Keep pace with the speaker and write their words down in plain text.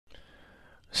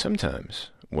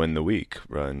Sometimes, when the week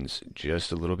runs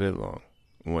just a little bit long,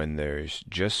 when there's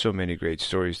just so many great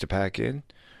stories to pack in,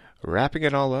 wrapping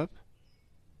it all up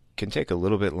can take a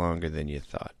little bit longer than you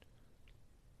thought.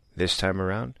 This time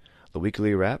around, the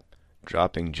weekly wrap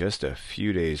dropping just a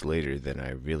few days later than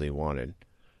I really wanted,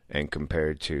 and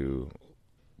compared to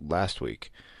last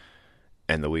week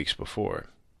and the weeks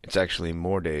before, it's actually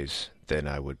more days than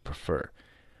I would prefer.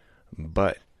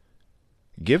 But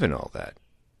given all that,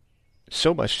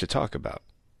 so much to talk about,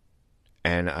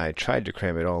 and I tried to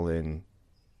cram it all in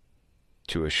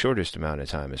to as shortest amount of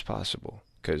time as possible,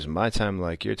 because my time,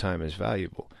 like your time, is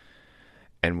valuable.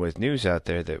 And with news out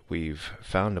there that we've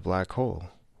found a black hole,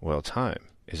 well, time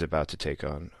is about to take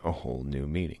on a whole new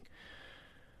meaning.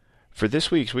 For this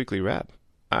week's weekly wrap,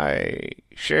 I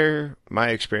share my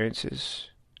experiences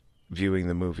viewing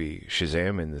the movie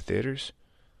Shazam in the theaters,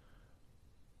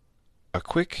 a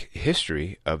quick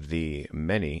history of the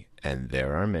many, and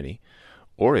there are many,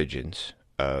 origins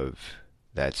of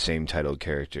that same titled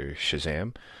character,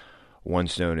 Shazam,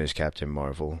 once known as Captain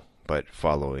Marvel, but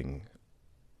following,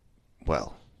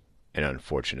 well, an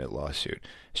unfortunate lawsuit,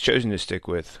 has chosen to stick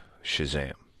with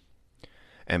Shazam.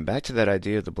 And back to that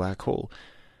idea of the black hole,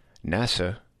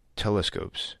 NASA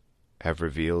telescopes have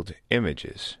revealed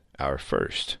images, our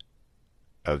first,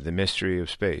 of the mystery of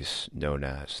space known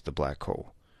as the black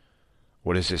hole.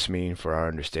 What does this mean for our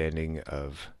understanding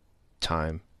of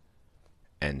time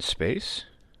and space?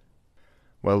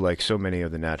 Well, like so many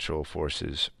of the natural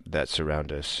forces that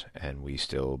surround us and we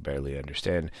still barely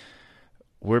understand,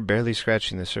 we're barely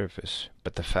scratching the surface.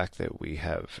 But the fact that we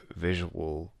have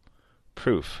visual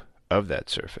proof of that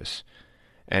surface,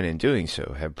 and in doing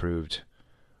so have proved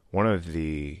one of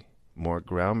the more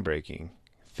groundbreaking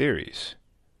theories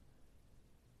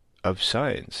of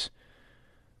science,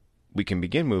 we can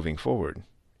begin moving forward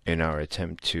in our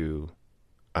attempt to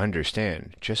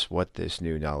understand just what this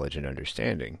new knowledge and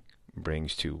understanding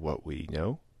brings to what we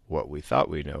know, what we thought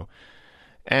we know,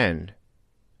 and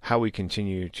how we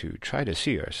continue to try to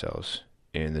see ourselves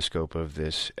in the scope of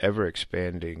this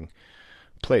ever-expanding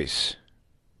place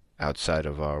outside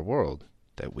of our world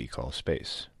that we call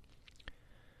space.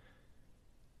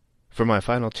 For my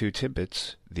final two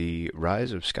tidbits, the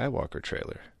Rise of Skywalker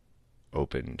trailer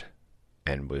opened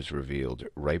and was revealed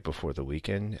right before the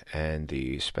weekend, and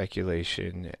the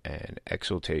speculation and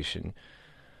exultation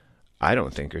I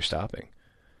don't think are stopping.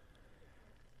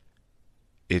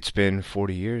 It's been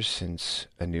 40 years since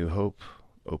A New Hope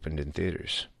opened in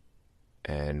theaters,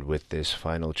 and with this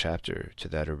final chapter to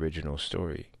that original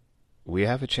story, we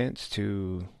have a chance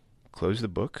to close the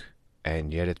book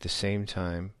and yet at the same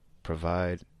time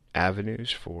provide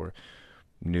avenues for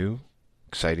new,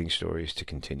 exciting stories to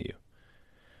continue.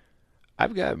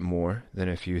 I've got more than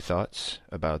a few thoughts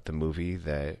about the movie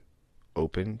that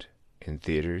opened in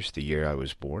theaters the year I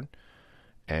was born,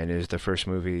 and is the first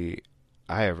movie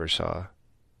I ever saw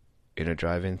in a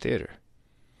drive-in theater.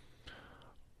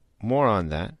 More on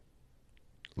that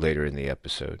later in the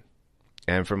episode.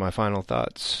 And for my final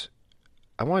thoughts,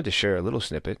 I wanted to share a little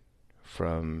snippet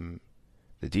from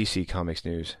the DC Comics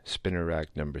News Spinner Rack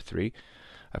number 3,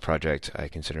 a project I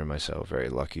consider myself very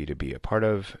lucky to be a part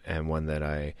of, and one that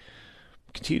I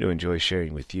continue to enjoy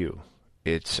sharing with you.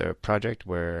 It's a project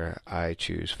where I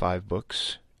choose 5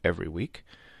 books every week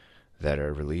that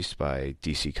are released by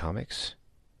DC Comics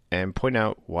and point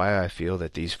out why I feel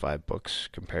that these 5 books,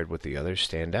 compared with the others,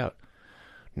 stand out.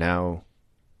 Now,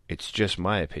 it's just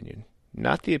my opinion,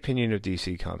 not the opinion of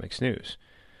DC Comics News.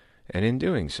 And in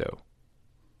doing so,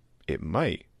 it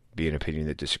might be an opinion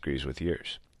that disagrees with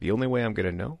yours. The only way I'm going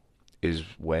to know is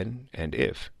when and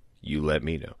if you let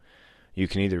me know. You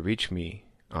can either reach me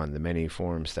on the many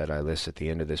forms that I list at the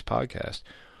end of this podcast,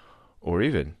 or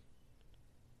even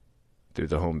through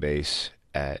the home base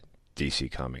at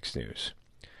DC Comics News.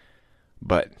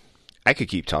 But I could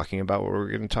keep talking about what we're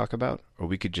going to talk about, or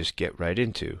we could just get right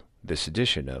into this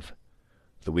edition of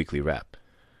the Weekly Wrap.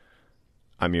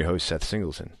 I'm your host, Seth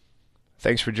Singleton.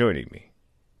 Thanks for joining me.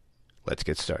 Let's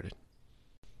get started.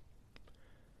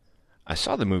 I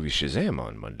saw the movie Shazam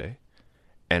on Monday,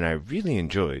 and I really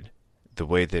enjoyed the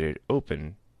way that it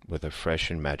opened with a fresh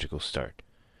and magical start.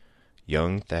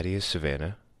 Young Thaddeus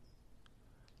Savannah,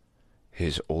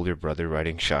 his older brother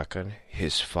riding shotgun,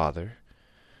 his father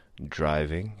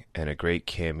driving, and a great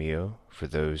cameo for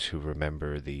those who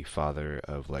remember the father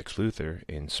of Lex Luthor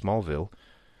in Smallville,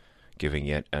 giving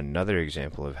yet another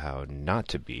example of how not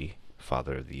to be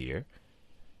Father of the Year.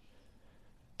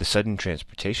 The sudden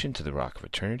transportation to the Rock of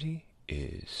Eternity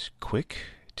is quick,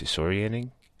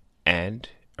 disorienting, and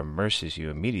immerses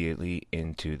you immediately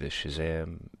into the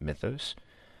Shazam mythos,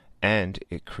 and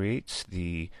it creates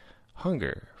the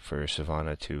hunger for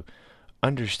Sivana to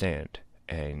understand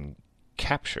and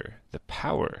capture the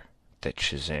power that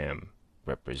Shazam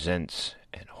represents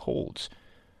and holds,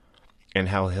 and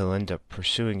how he'll end up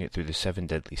pursuing it through the 7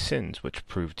 deadly sins, which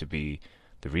prove to be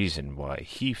the reason why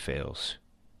he fails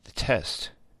the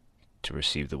test to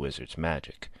receive the wizard's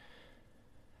magic.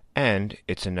 And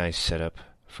it's a nice setup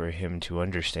for him to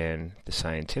understand the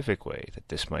scientific way that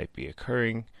this might be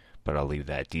occurring, but I'll leave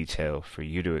that detail for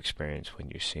you to experience when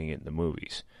you're seeing it in the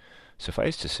movies.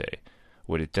 Suffice to say,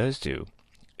 what it does do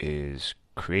is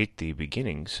create the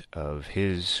beginnings of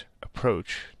his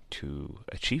approach to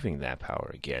achieving that power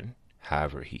again,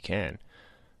 however he can,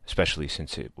 especially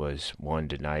since it was, 1,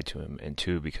 denied to him, and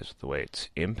 2, because of the way it's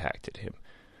impacted him.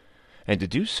 And to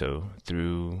do so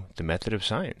through the method of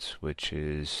science, which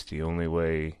is the only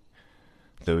way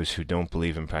those who don't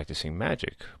believe in practicing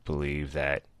magic believe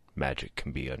that magic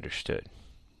can be understood,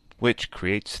 which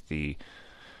creates the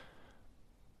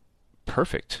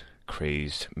perfect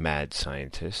crazed mad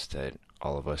scientist that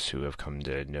all of us who have come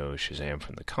to know Shazam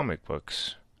from the comic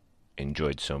books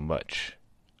enjoyed so much.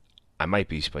 I might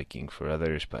be speaking for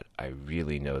others, but I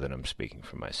really know that I'm speaking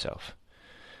for myself.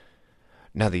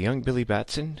 Now, the young Billy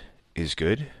Batson is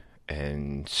good,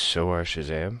 and so are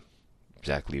Shazam.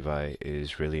 Zach Levi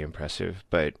is really impressive,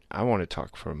 but I want to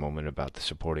talk for a moment about the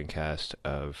supporting cast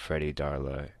of Freddie,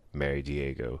 Darla, Mary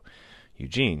Diego,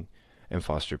 Eugene, and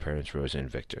foster parents Rosa and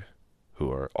Victor,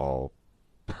 who are all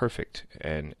perfect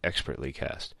and expertly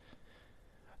cast.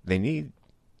 They need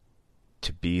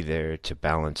to be there to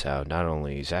balance out not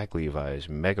only Zach Levi's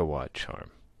megawatt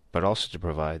charm, but also to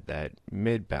provide that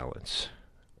mid-balance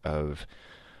of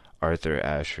Arthur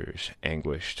Asher's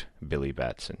anguished Billy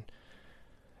Batson.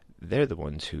 They're the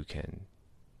ones who can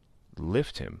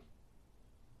lift him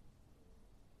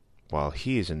while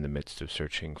he is in the midst of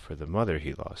searching for the mother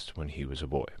he lost when he was a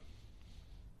boy.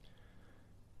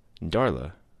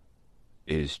 Darla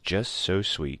is just so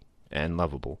sweet and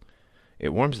lovable,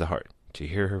 it warms the heart to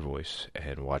hear her voice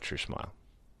and watch her smile.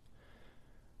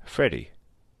 Freddie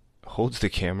holds the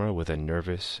camera with a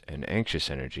nervous and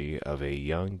anxious energy of a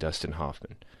young Dustin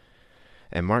Hoffman,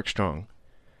 and Mark Strong,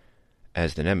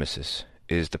 as the Nemesis,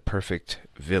 is the perfect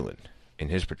villain in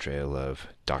his portrayal of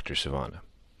Dr. Sivana.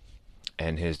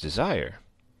 And his desire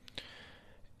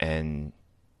and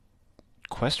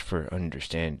quest for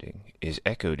understanding is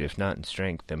echoed, if not in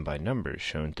strength, then by numbers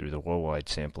shown through the worldwide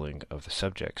sampling of the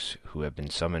subjects who have been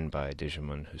summoned by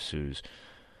Digimon Hisu's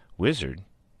wizard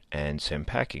and sent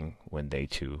packing when they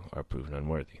too are proven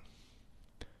unworthy.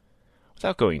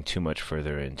 Without going too much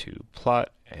further into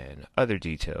plot and other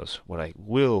details, what I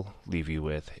will leave you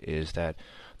with is that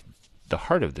the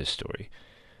heart of this story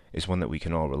is one that we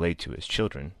can all relate to as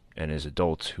children and as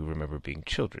adults who remember being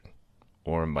children,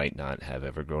 or might not have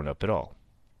ever grown up at all.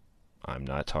 I'm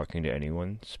not talking to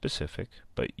anyone specific,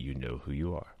 but you know who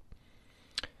you are.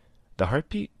 The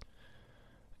heartbeat,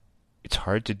 it's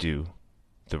hard to do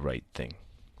the right thing.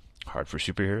 Hard for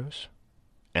superheroes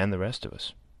and the rest of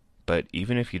us. But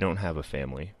even if you don't have a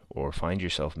family or find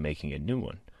yourself making a new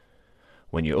one,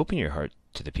 when you open your heart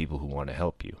to the people who want to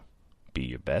help you be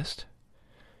your best,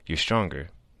 you're stronger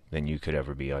than you could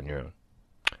ever be on your own.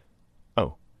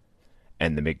 Oh,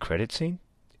 and the mid-credit scene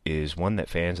is one that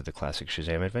fans of the classic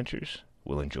Shazam adventures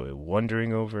will enjoy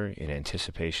wondering over in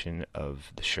anticipation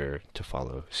of the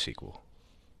sure-to-follow sequel.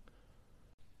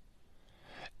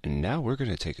 And now we're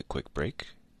going to take a quick break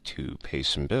to pay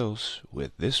some bills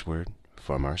with this word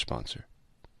from our sponsor.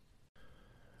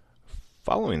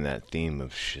 Following that theme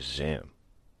of Shazam,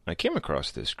 I came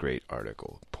across this great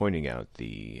article pointing out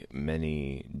the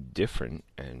many different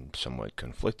and somewhat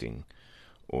conflicting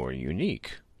or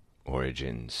unique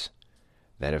origins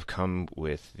that have come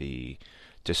with the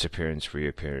disappearance,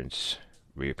 reappearance,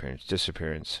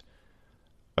 disappearance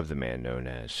of the man known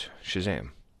as Shazam,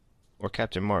 or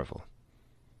Captain Marvel.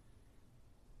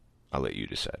 I'll let you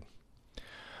decide.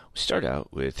 We start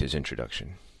out with his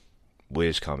introduction,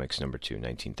 Whiz Comics number 2,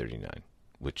 1939,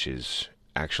 which is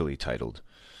actually titled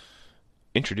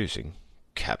Introducing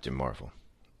Captain Marvel.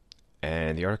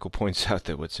 And the article points out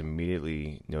that what's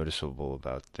immediately noticeable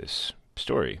about this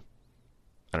story,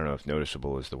 I don't know if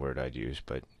noticeable is the word I'd use,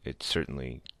 but it's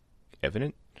certainly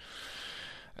evident.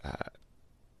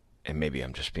 And maybe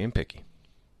I'm just being picky.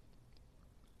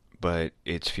 But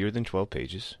it's fewer than 12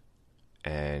 pages,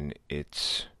 and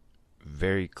it's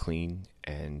very clean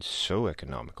and so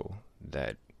economical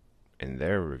that in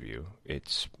their review,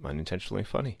 it's unintentionally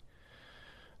funny.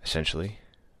 Essentially,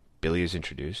 Billy is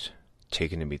introduced,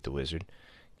 taken to meet the wizard,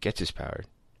 gets his power,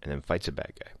 and then fights a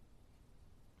bad guy.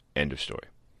 End of story.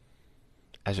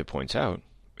 As it points out,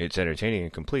 it's entertaining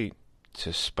and complete,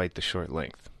 despite the short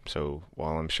length. So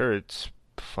while I'm sure it's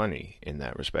funny in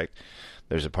that respect,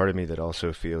 there's a part of me that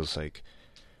also feels like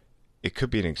it could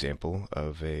be an example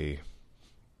of a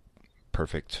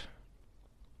perfect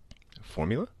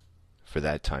formula for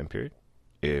that time period,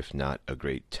 if not a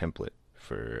great template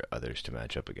for others to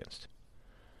match up against.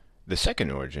 The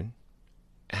second origin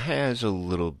has a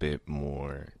little bit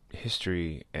more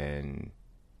history and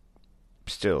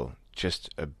still just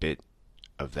a bit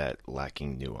of that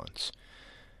lacking nuance.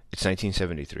 It's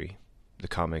 1973. The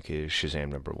comic is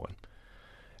Shazam #1.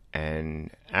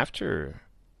 And after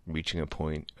reaching a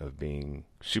point of being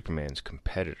Superman's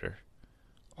competitor,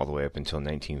 all the way up until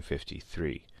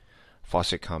 1953,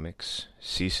 Fawcett Comics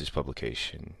ceases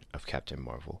publication of Captain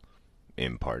Marvel,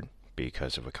 in part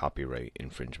because of a copyright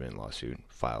infringement lawsuit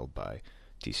filed by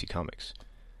DC Comics.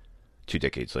 2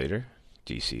 decades later,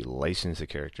 DC licensed the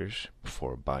characters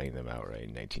before buying them outright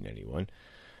in 1991,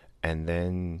 and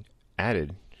then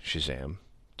added Shazam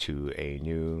to a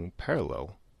new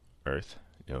parallel Earth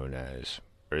known as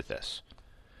Earth S.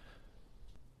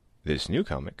 This new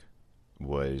comic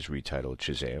was retitled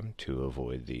Shazam to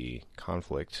avoid the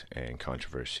conflict and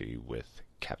controversy with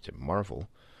Captain Marvel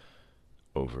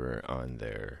over on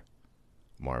their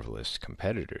Marvelous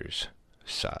competitors'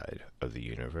 side of the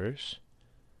universe,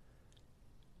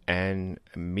 and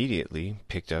immediately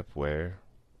picked up where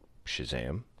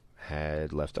Shazam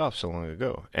had left off so long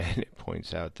ago. And it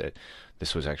points out that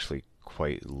this was actually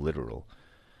quite literal.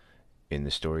 In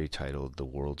the story titled The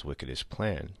World's Wickedest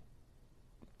Plan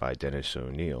by Dennis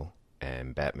O'Neil,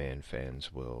 and Batman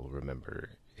fans will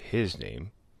remember his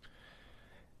name,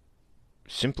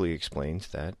 simply explains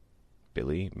that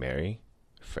Billy, Mary,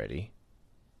 Freddy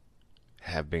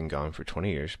have been gone for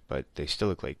 20 years, but they still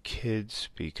look like kids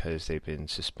because they've been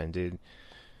suspended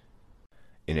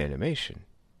in animation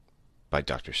by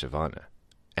Dr. Sivana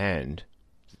and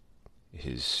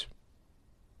his,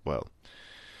 well,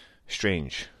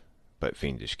 strange but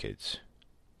fiendish kids,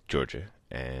 Georgia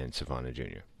and Sivana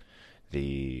Jr.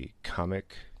 The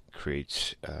comic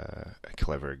creates a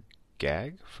clever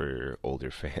gag for older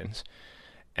fans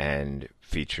and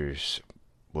features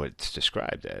what's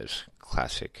described as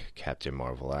classic Captain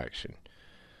Marvel action.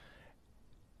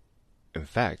 In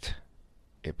fact,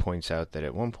 it points out that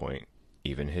at one point,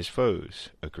 even his foes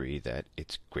agree that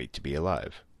it's great to be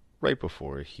alive, right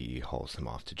before he hauls them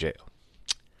off to jail.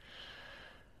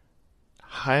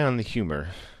 High on the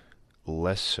humor,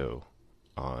 less so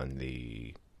on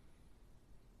the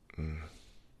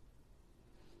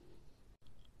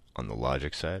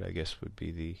logic side, I guess would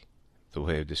be the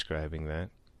way of describing that.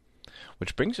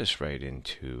 Which brings us right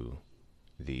into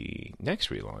the next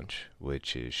relaunch,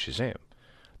 which is Shazam,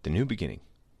 The New Beginning,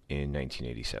 in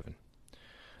 1987.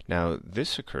 Now,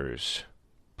 this occurs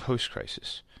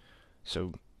post-crisis,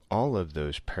 so all of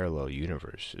those parallel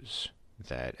universes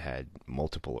that had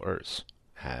multiple Earths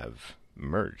have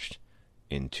merged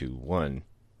into one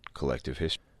collective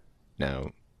history.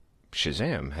 Now,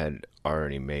 Shazam had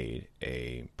already made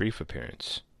a brief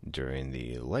appearance during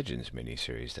the Legends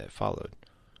miniseries that followed,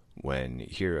 when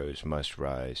heroes must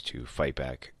rise to fight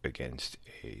back against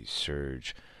a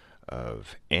surge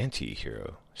of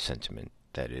anti-hero sentiment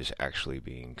that is actually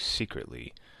being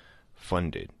secretly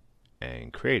funded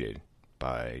and created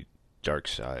by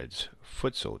Darkseid's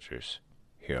foot soldiers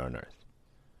here on Earth.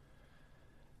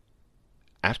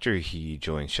 After he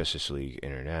joins Justice League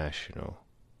International,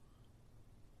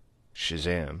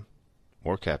 Shazam,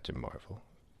 or Captain Marvel,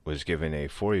 was given a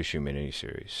 4-issue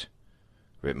miniseries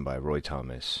written by Roy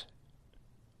Thomas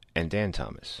and Dan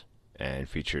Thomas, and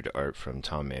featured art from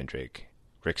Tom Mandrake,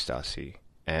 Rick Stassi,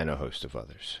 and a host of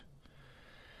others.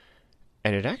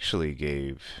 And it actually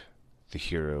gave the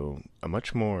hero a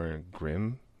much more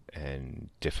grim and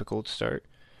difficult start.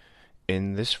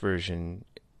 In this version,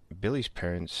 Billy's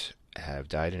parents have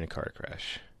died in a car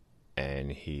crash,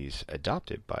 and he's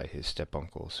adopted by his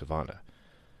step-uncle, Sivana.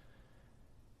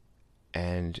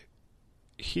 And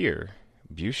here,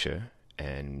 Busha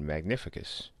and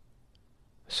Magnificus,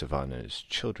 Sivana's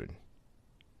children,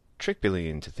 trick Billy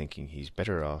into thinking he's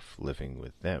better off living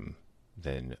with them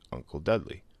than Uncle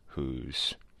Dudley,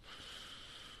 who's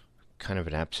kind of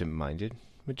an absent-minded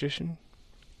magician.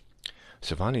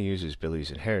 Sivana uses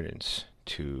Billy's inheritance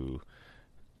to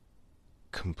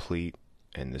complete,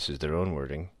 and this is their own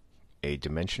wording, a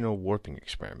dimensional warping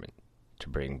experiment to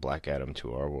bring Black Adam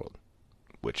to our world,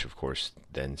 which of course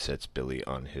then sets Billy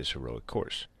on his heroic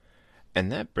course. And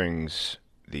that brings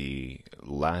the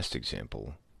last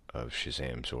example of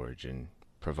Shazam's origin,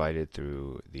 provided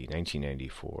through the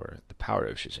 1994 The Power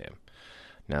of Shazam.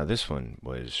 Now this one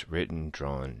was written,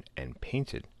 drawn, and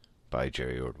painted by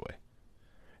Jerry Ordway.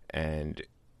 And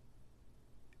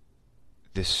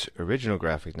This original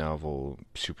graphic novel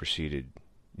superseded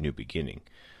New Beginning,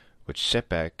 which set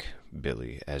back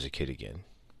Billy as a kid again.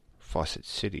 Fawcett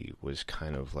City was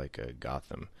kind of like a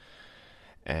Gotham,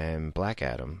 and Black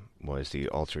Adam was the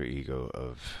alter ego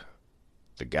of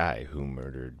the guy who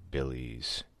murdered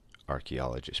Billy's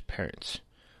archaeologist parents.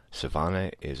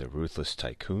 Savannah is a ruthless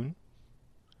tycoon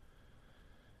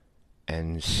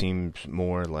and seems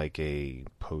more like a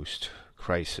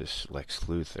post-crisis Lex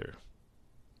Luthor,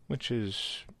 which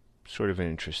is sort of an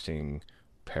interesting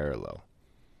parallel.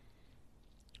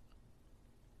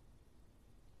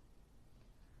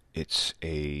 It's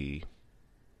a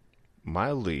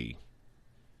mildly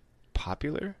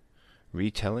popular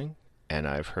retelling, and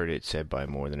I've heard it said by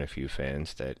more than a few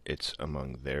fans that it's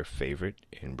among their favorite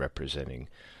in representing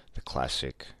the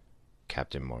classic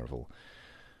Captain Marvel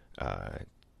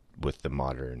with the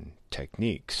modern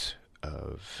techniques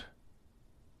of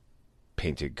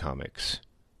painted comics,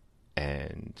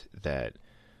 and that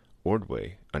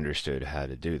Ordway understood how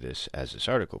to do this, as this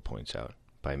article points out,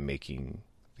 by making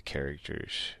the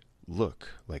characters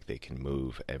look like they can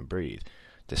move and breathe,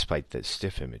 despite the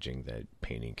stiff imaging that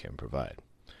painting can provide.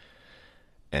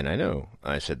 And I know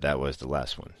I said that was the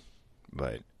last one,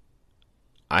 but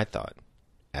I thought,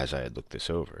 as I had looked this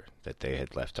over, that they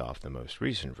had left off the most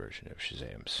recent version of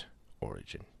Shazam's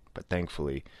origin. But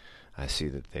thankfully, I see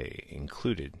that they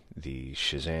included the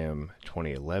Shazam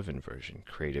 2011 version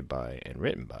created by and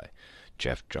written by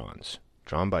Geoff Johns,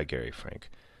 drawn by Gary Frank.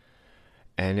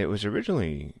 And it was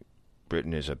originally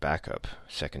written as a backup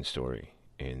second story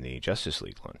in the Justice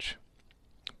League launch,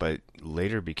 but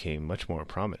later became much more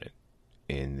prominent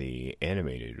in the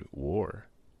animated War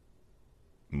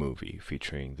movie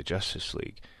featuring the Justice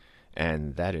League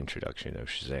and that introduction of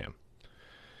Shazam.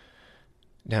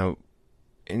 Now,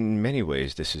 in many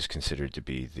ways, this is considered to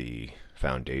be the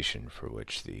foundation for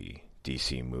which the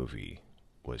DC movie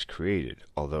was created,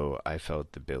 although I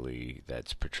felt the Billy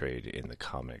that's portrayed in the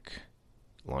comic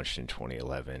launched in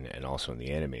 2011 and also in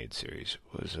the animated series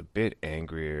was a bit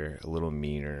angrier, a little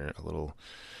meaner, a little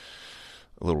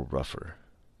rougher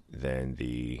than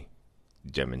the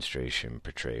demonstration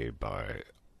portrayed by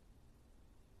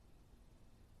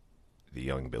the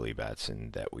young Billy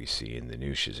Batson that we see in the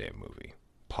new Shazam movie.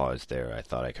 Pause there. I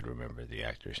thought I could remember the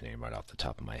actor's name right off the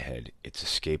top of my head. It's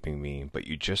escaping me, but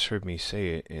you just heard me say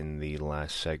it in the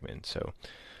last segment, so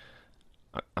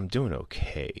I'm doing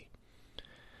okay.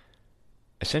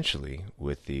 Essentially,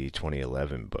 with the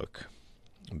 2011 book,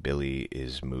 Billy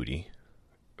is moody.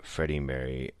 Freddie,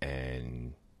 Mary,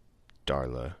 and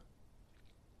Darla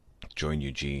join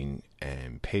Eugene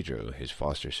and Pedro, his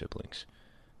foster siblings.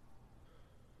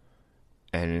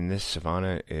 And in this,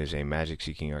 Savannah is a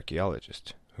magic-seeking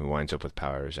archaeologist who winds up with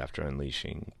powers after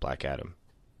unleashing Black Adam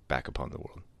back upon the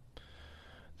world.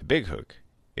 The big hook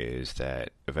is that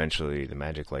eventually the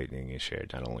magic lightning is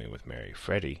shared not only with Mary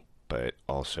Freddie, but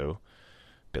also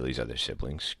Billy's other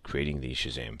siblings, creating the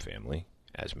Shazam family,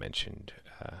 as mentioned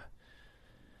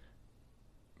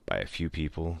by a few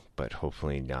people, but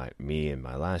hopefully not me in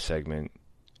my last segment.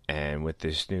 And with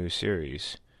this new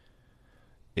series,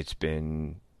 it's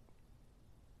been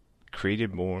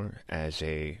created more as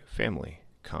a family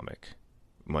comic,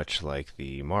 much like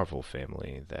the Marvel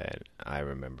family that I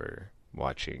remember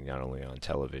watching not only on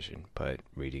television, but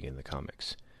reading in the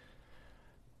comics.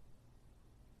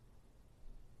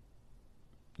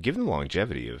 Given the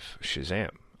longevity of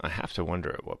Shazam, I have to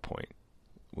wonder at what point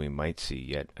we might see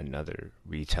yet another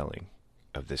retelling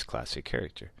of this classic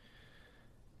character.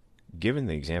 Given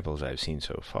the examples I've seen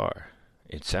so far,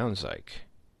 it sounds like,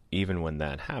 even when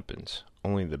that happens,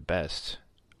 only the best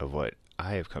of what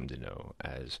I have come to know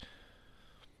as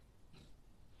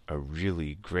a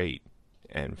really great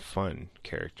and fun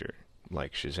character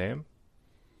like Shazam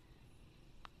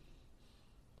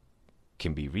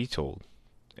can be retold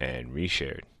and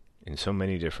reshared in so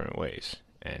many different ways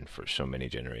and for so many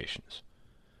generations.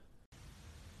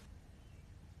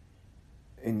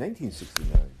 In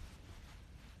 1969,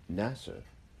 NASA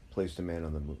placed a man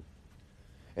on the moon,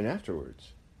 and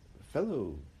afterwards,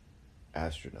 fellow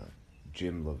astronaut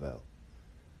Jim Lovell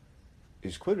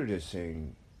is quoted as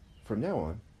saying, "From now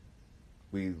on,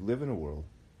 we live in a world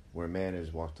where man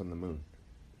has walked on the moon.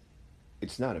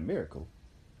 It's not a miracle.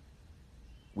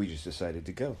 We just decided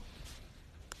to go."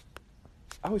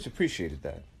 I always appreciated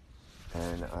that,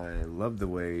 and I love the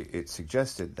way it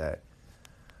suggested that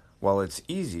while it's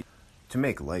easy to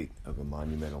make light of a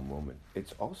monumental moment,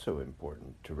 it's also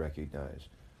important to recognize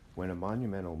when a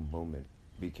monumental moment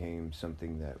became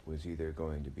something that was either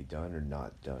going to be done or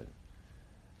not done.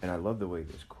 And I love the way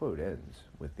this quote ends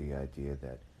with the idea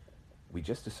that we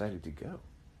just decided to go.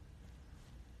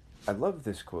 I love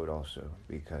this quote also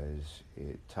because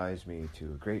it ties me to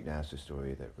a great NASA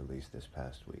story that released this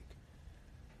past week.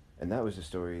 And that was a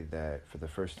story that, for the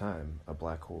first time, a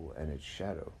black hole and its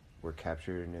shadow were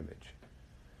captured in image.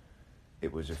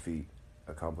 It was a feat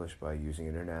accomplished by using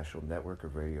an international network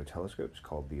of radio telescopes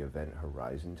called the Event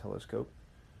Horizon Telescope,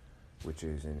 which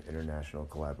is an international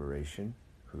collaboration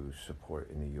whose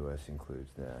support in the U.S. includes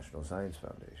the National Science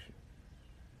Foundation.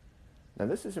 Now,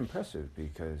 this is impressive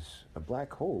because a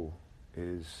black hole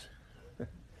is,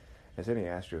 as any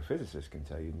astrophysicist can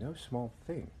tell you, no small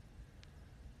thing.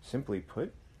 Simply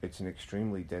put, it's an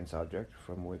extremely dense object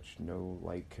from which no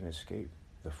light can escape.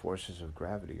 The forces of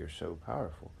gravity are so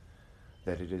powerful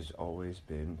that it has always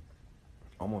been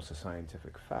almost a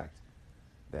scientific fact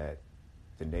that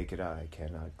the naked eye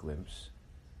cannot glimpse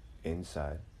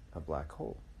inside a black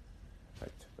hole. In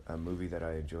fact, a movie that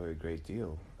I enjoy a great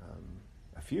deal,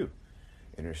 a few,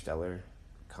 Interstellar,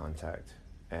 Contact,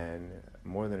 and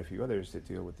more than a few others that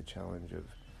deal with the challenge of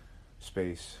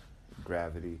space,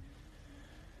 gravity,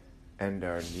 and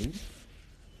our need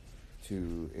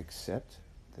to accept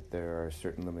that there are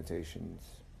certain limitations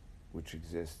which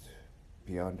exist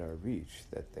beyond our reach,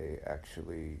 that they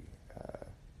actually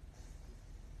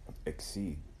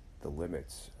exceed the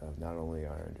limits of not only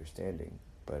our understanding,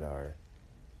 but our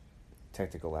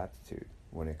technical aptitude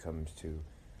when it comes to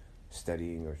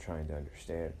studying or trying to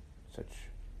understand such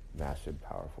massive,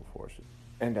 powerful forces.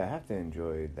 And I have to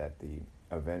enjoy that the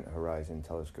Event Horizon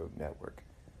Telescope Network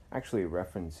actually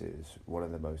references one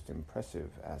of the most impressive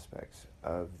aspects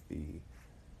of the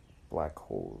black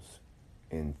holes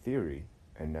in theory,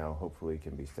 and now hopefully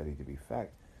can be studied to be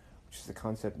fact, which is the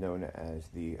concept known as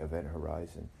the event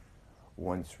horizon.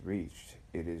 Once reached,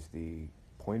 it is the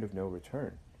point of no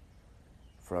return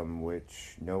from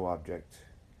which no object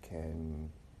can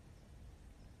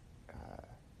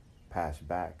pass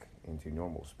back into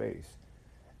normal space,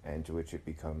 and to which it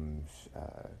becomes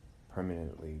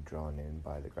permanently drawn in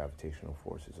by the gravitational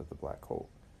forces of the black hole.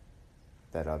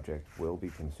 That object will be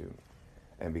consumed.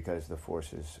 And because the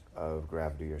forces of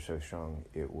gravity are so strong,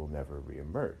 it will never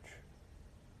reemerge.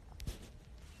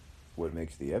 What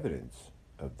makes the evidence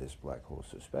of this black hole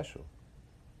so special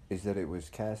is that it was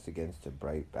cast against a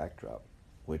bright backdrop,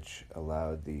 which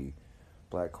allowed the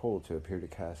black hole to appear to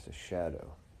cast a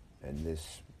shadow. And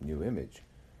this new image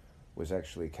was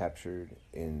actually captured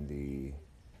in the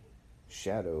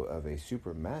shadow of a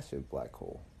supermassive black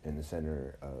hole in the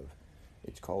center of,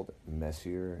 it's called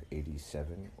Messier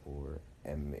 87 or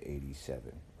M87,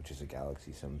 which is a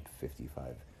galaxy some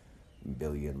 55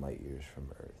 billion light years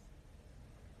from Earth.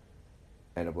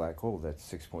 And a black hole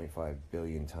that's 6.5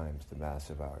 billion times the mass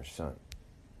of our sun.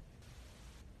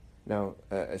 Now,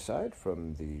 aside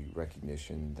from the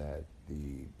recognition that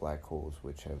the black holes,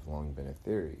 which have long been a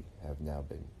theory, have now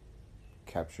been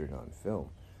captured on film,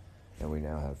 and we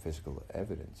now have physical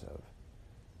evidence of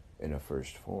in a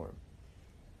first form,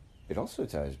 it also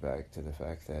ties back to the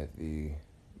fact that the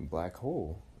black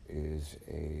hole is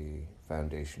a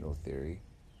foundational theory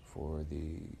for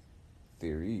the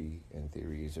theory and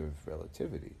theories of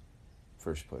relativity,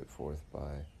 first put forth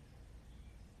by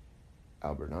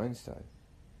Albert Einstein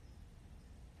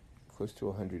close to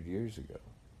 100 years ago.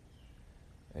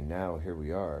 And now here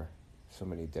we are, so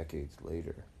many decades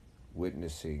later,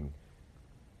 witnessing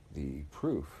the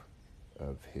proof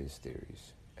of his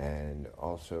theories, and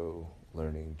also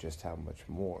learning just how much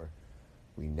more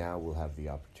we now will have the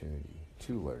opportunity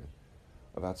to learn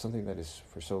about something that has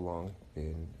for so long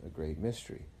been a great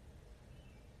mystery.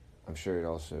 I'm sure it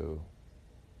also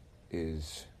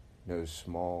is no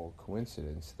small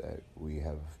coincidence that we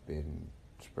have been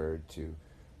spurred to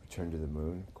return to the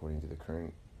moon, according to the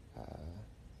current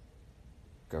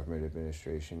government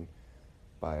administration,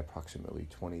 by approximately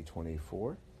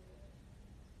 2024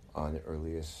 on the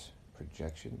earliest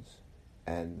projections,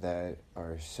 and that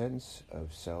our sense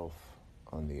of self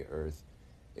on the Earth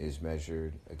is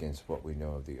measured against what we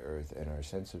know of the Earth, and our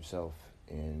sense of self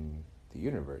in the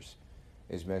universe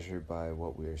is measured by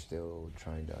what we are still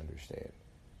trying to understand.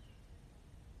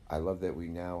 I love that we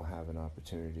now have an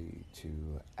opportunity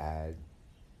to add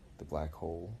the black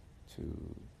hole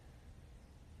to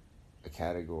a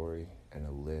category and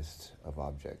a list of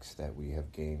objects that we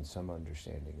have gained some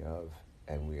understanding of,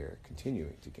 and we are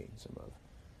continuing to gain some of.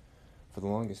 For the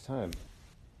longest time,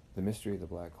 the mystery of the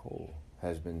black hole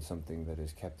has been something that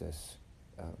has kept us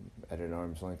at an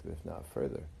arm's length, if not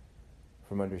further,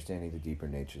 from understanding the deeper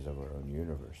natures of our own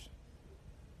universe,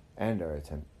 and our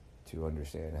attempt to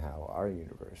understand how our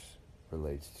universe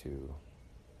relates to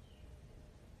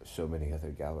so many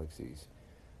other galaxies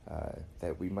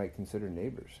that we might consider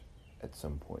neighbors at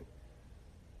some point.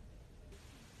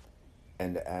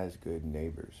 and as good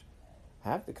neighbors,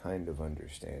 have the kind of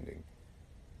understanding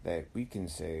that we can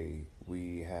say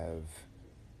we have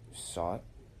sought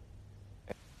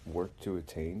and worked to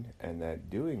attain, and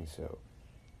that doing so,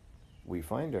 we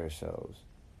find ourselves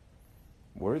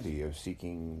worthy of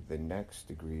seeking the next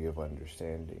degree of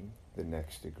understanding, the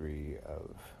next degree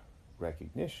of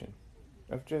recognition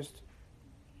of just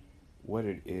what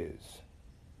it is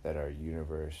that our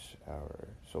universe, our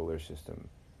solar system,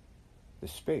 the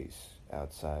space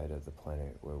outside of the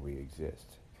planet where we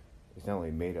exist is not only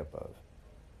made up of,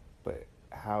 but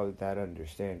how that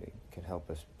understanding can help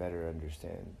us better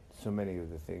understand so many of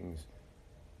the things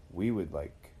we would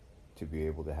like to be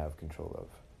able to have control of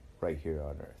right here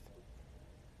on Earth.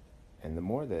 And the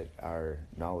more that our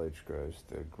knowledge grows,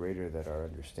 the greater that our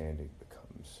understanding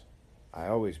becomes. I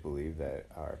always believe that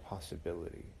our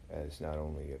possibility as not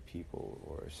only a people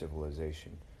or a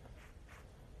civilization,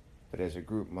 but as a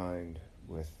group mind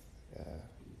with,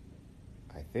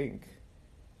 I think,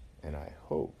 and I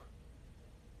hope,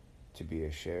 to be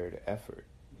a shared effort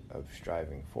of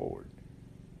striving forward,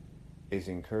 is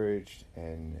encouraged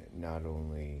and not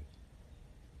only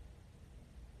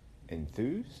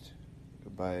enthused,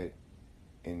 but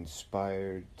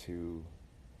inspired to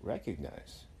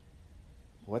recognize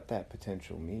what that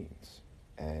potential means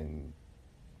and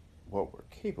what we're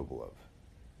capable of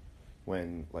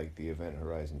when, like the Event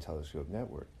Horizon Telescope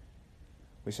Network,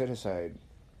 we set aside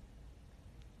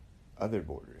other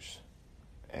borders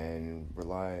and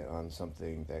rely on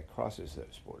something that crosses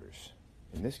those borders.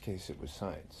 In this case, it was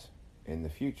science. In the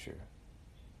future,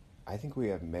 I think we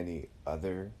have many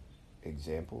other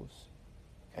examples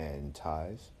and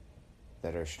ties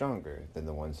that are stronger than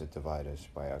the ones that divide us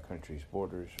by our country's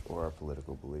borders or our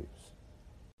political beliefs.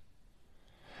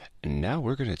 And now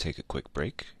we're going to take a quick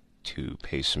break to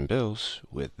pay some bills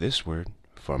with this word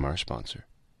from our sponsor.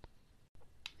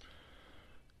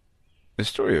 The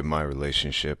story of my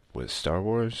relationship with Star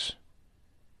Wars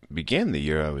began the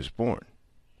year I was born,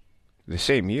 the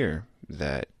same year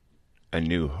that A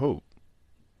New Hope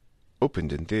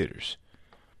opened in theaters.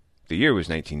 The year was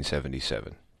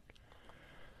 1977.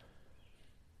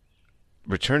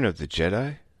 Return of the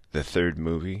Jedi, the third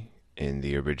movie in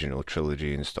the original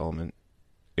trilogy installment,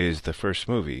 is the first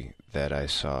movie that I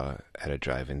saw at a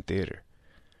drive-in theater.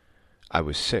 I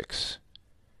was 6.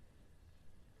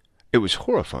 It was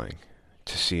horrifying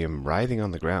to see him writhing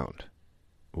on the ground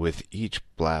with each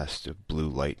blast of blue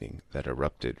lightning that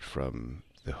erupted from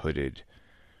the hooded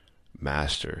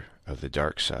master of the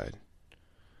dark side,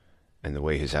 and the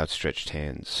way his outstretched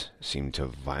hands seemed to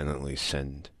violently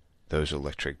send those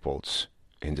electric bolts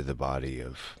into the body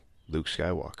of Luke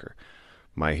Skywalker,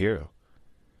 my hero.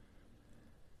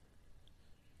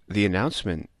 The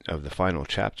announcement of the final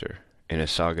chapter in a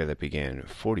saga that began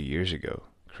 40 years ago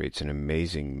creates an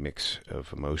amazing mix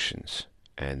of emotions,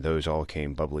 and those all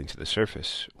came bubbling to the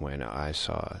surface when I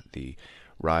saw the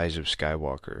Rise of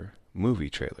Skywalker movie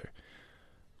trailer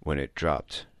when it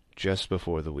dropped just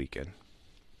before the weekend.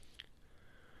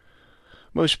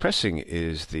 Most pressing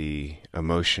is the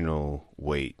emotional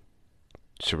weight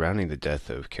surrounding the death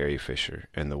of Carrie Fisher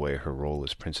and the way her role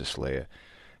as Princess Leia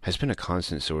has been a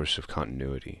constant source of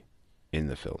continuity in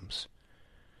the films.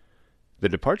 The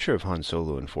departure of Han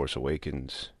Solo in Force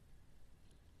Awakens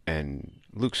and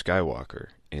Luke Skywalker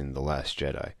in The Last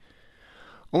Jedi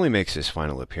only makes his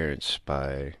final appearance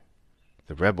by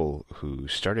the rebel who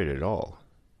started it all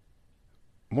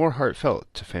more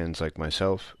heartfelt to fans like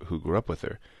myself who grew up with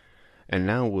her, and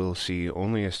now will see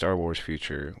only a Star Wars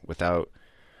future without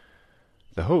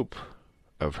the hope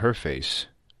of her face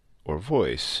or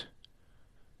voice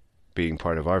being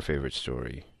part of our favorite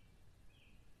story,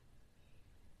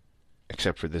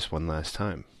 except for this one last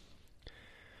time.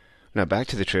 Now back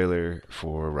to the trailer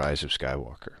for Rise of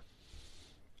Skywalker.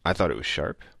 I thought it was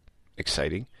sharp,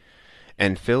 exciting,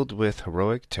 and filled with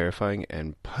heroic, terrifying,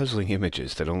 and puzzling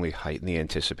images that only heighten the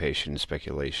anticipation and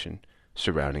speculation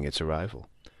surrounding its arrival.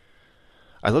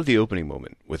 I love the opening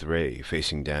moment with Rey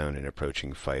facing down an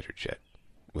approaching fighter jet,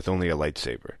 with only a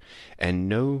lightsaber, and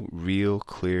no real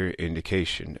clear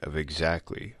indication of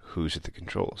exactly who's at the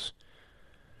controls.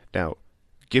 Now,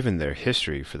 given their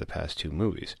history for the past 2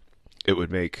 movies, it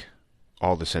would make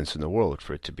all the sense in the world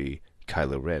for it to be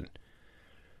Kylo Ren.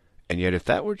 And yet if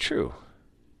that were true,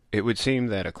 it would seem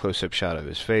that a close-up shot of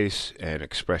his face and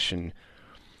expression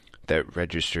that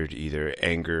registered either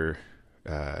anger,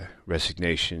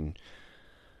 resignation,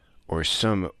 or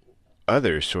some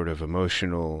other sort of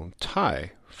emotional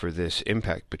tie for this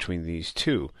impact between these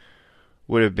two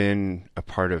would have been a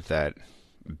part of that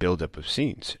buildup of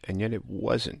scenes, and yet it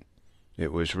wasn't.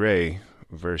 It was Rey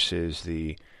versus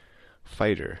the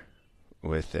fighter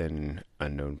with an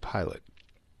unknown pilot.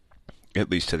 At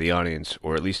least to the audience,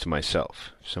 or at least to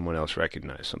myself. If someone else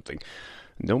recognized something,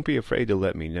 don't be afraid to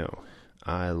let me know.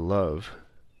 I love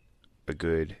a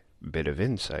good bit of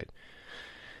insight,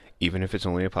 even if it's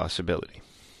only a possibility.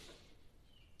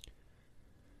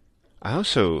 I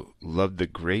also love the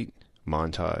great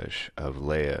montage of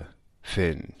Leia,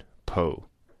 Finn, Poe,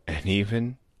 and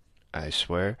even, I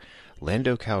swear,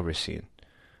 Lando Calrissian,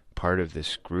 part of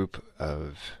this group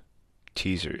of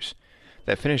teasers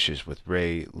that finishes with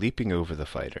Rey leaping over the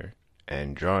fighter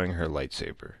and drawing her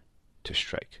lightsaber to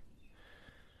strike.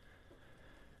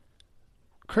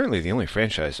 Currently, the only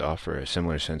franchise to offer a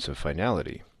similar sense of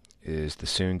finality is the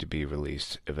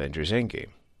soon-to-be-released Avengers Endgame.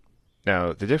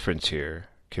 Now, the difference here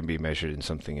can be measured in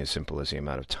something as simple as the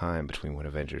amount of time between when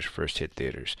Avengers first hit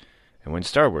theaters and when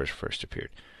Star Wars first appeared,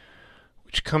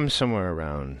 which comes somewhere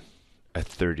around a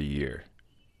 30-year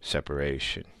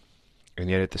separation. And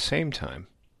yet at the same time,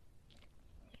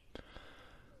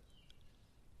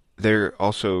 there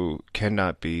also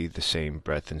cannot be the same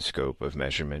breadth and scope of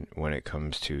measurement when it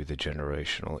comes to the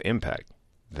generational impact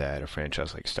that a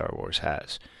franchise like Star Wars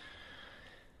has.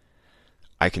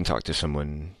 I can talk to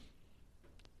someone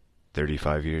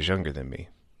 35 years younger than me,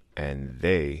 and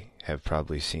they have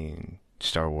probably seen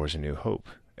Star Wars A New Hope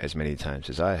as many times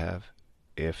as I have,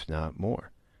 if not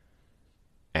more.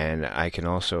 And I can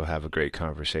also have a great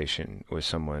conversation with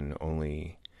someone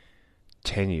only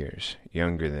 10 years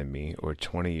younger than me or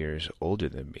 20 years older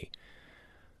than me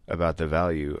about the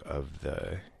value of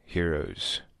the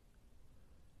hero's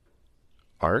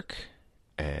arc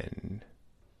and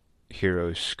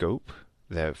hero scope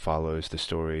that follows the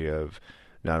story of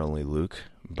not only Luke,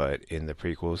 but in the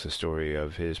prequels, the story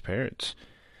of his parents.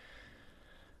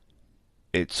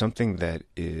 It's something that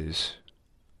is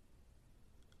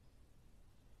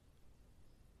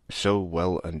so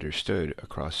well understood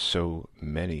across so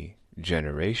many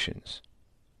generations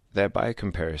that by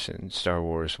comparison, Star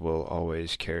Wars will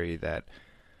always carry that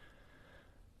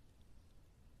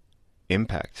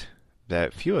impact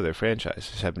that few other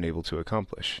franchises have been able to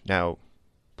accomplish. Now,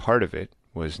 part of it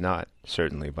was not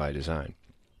certainly by design.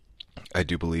 I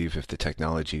do believe if the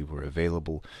technology were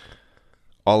available,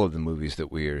 all of the movies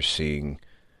that we are seeing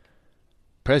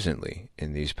presently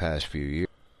in these past few years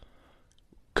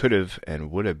could have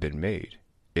and would have been made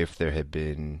if there had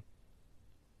been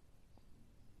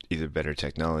either better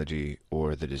technology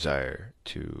or the desire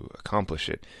to accomplish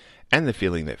it, and the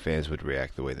feeling that fans would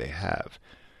react the way they have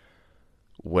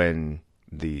when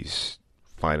these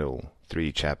final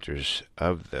 3 chapters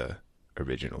of the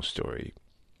original story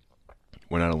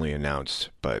were not only announced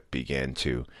but began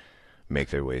to make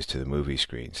their ways to the movie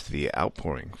screens. The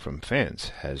outpouring from fans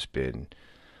has been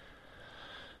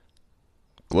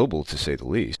global, to say the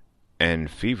least, and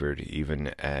fevered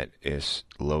even at its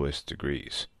lowest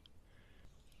degrees.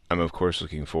 I'm of course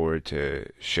looking forward to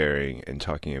sharing and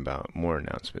talking about more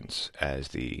announcements as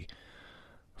the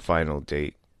final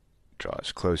date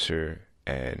draws closer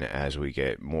and as we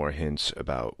get more hints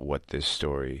about what this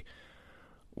story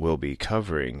will be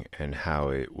covering and how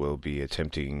it will be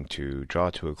attempting to draw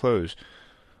to a close.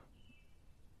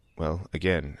 Well,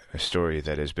 again, a story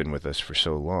that has been with us for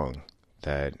so long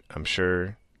that I'm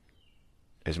sure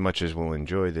as much as we'll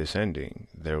enjoy this ending,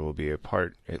 there will be a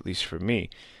part, at least for me,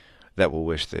 that will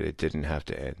wish that it didn't have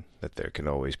to end, that there can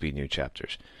always be new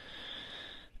chapters.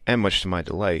 And much to my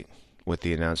delight, with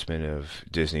the announcement of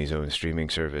Disney's own streaming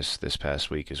service this past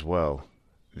week as well,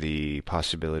 the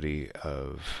possibility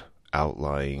of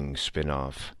outlying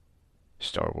spin-off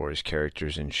Star Wars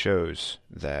characters and shows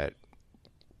that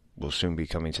will soon be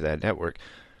coming to that network,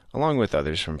 along with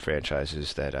others from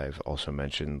franchises that I've also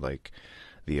mentioned, like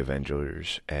the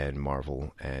Avengers and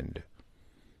Marvel and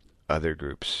other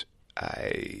groups.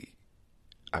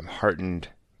 I'm heartened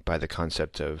by the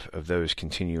concept of those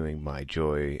continuing my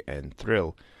joy and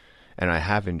thrill, and I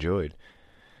have enjoyed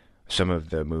some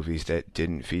of the movies that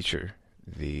didn't feature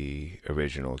the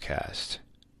original cast,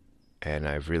 and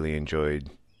I've really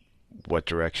enjoyed what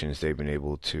directions they've been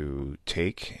able to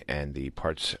take and the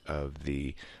parts of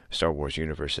the Star Wars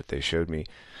universe that they showed me.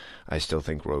 I still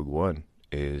think Rogue One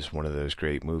is one of those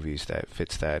great movies that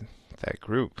fits that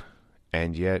group.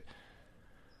 And yet,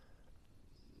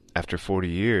 after 40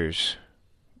 years,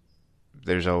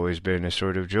 there's always been a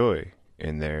sort of joy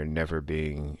in there never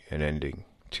being an ending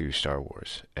to Star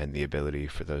Wars, and the ability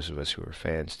for those of us who are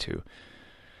fans to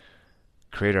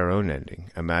create our own ending,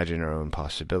 imagine our own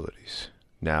possibilities.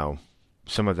 Now,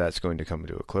 some of that's going to come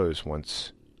to a close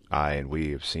once I and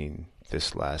we have seen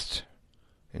this last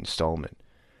installment.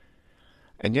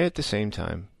 And yet at the same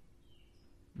time,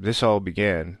 this all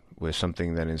began with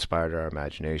something that inspired our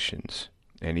imaginations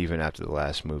And even after the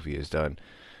last movie is done,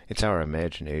 it's our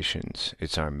imaginations,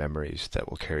 it's our memories that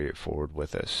will carry it forward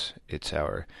with us. It's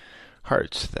our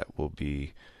hearts that will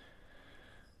be,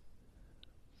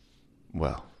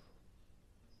 well,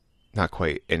 not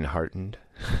quite enheartened,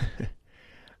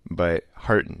 but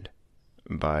heartened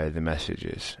by the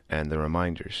messages and the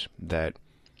reminders that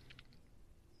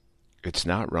it's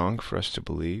not wrong for us to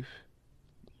believe.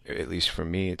 At least for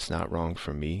me, it's not wrong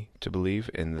for me to believe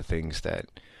in the things that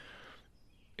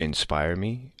inspire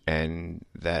me, and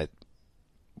that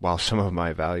while some of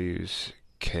my values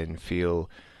can feel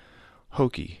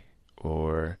hokey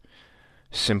or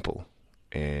simple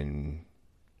in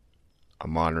a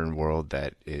modern world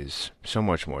that is so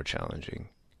much more challenging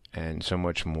and so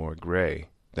much more gray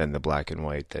than the black and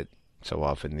white that so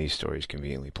often these stories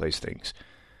conveniently place things,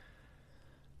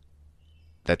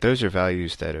 that those are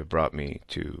values that have brought me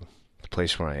to the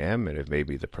place where I am and have made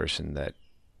me the person that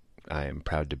I am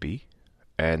proud to be,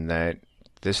 and that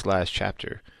this last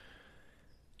chapter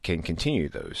can continue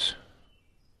those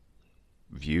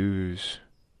views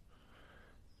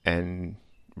and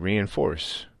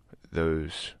reinforce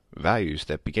those values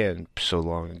that began so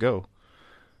long ago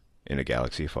in a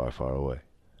galaxy far, far away.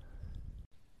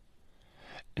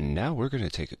 And now we're going to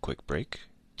take a quick break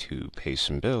to pay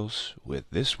some bills with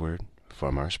this word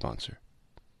from our sponsor.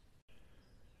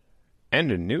 And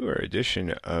a newer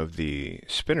edition of the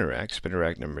Spinner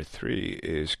Rack number 3,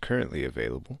 is currently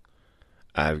available.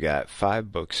 I've got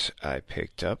 5 books I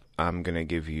picked up. I'm going to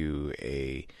give you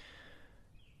a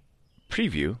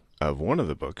preview of one of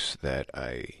the books that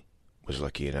I was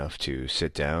lucky enough to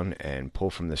sit down and pull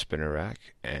from the Spinner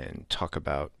Rack and talk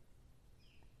about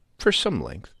for some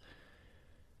length.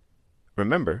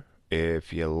 Remember,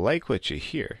 if you like what you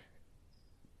hear,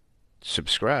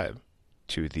 subscribe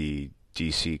to the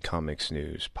DC Comics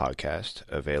News podcast,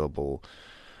 available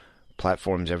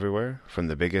platforms everywhere, from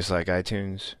the biggest like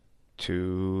iTunes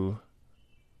to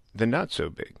the not so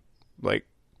big, like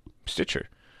Stitcher,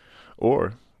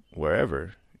 or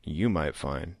wherever you might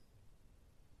find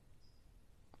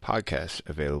podcasts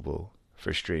available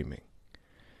for streaming.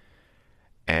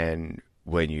 And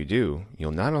when you do,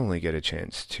 you'll not only get a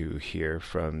chance to hear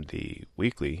from the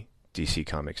weekly DC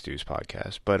Comics News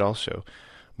podcast, but also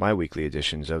my weekly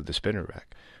editions of the Spinner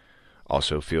Rack.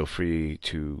 Also, feel free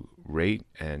to rate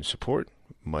and support,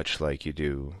 much like you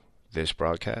do this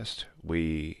broadcast.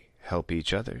 We help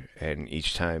each other, and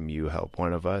each time you help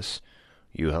one of us,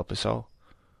 you help us all.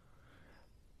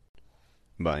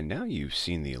 By now you've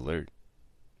seen the alert,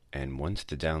 and once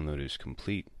the download is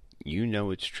complete, you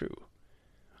know it's true,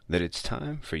 that it's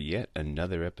time for yet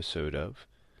another episode of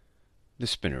The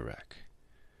Spinner Rack.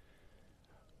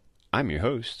 I'm your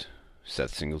host,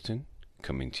 Seth Singleton,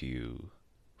 coming to you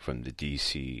from the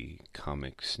DC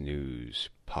Comics News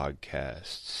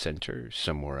Podcast Center,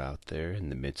 somewhere out there in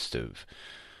the midst of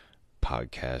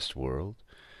podcast world,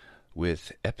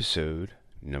 with episode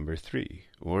number 3,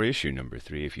 or issue number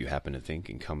 3 if you happen to think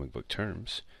in comic book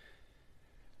terms,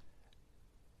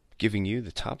 giving you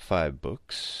the top 5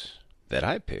 books that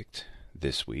I picked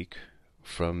this week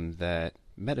from that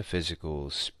metaphysical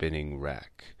spinning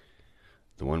rack,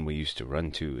 the one we used to run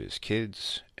to as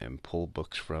kids and pull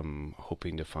books from,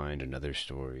 hoping to find another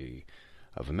story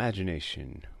of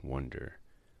imagination, wonder,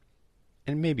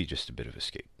 and maybe just a bit of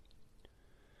escape.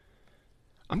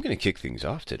 I'm going to kick things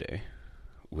off today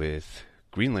with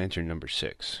Green Lantern number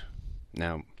 6.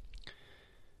 Now,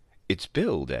 it's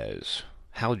billed as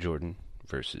Hal Jordan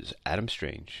versus Adam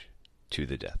Strange to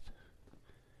the death.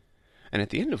 And at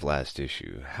the end of last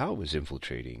issue, Hal was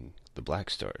infiltrating the Black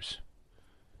Stars.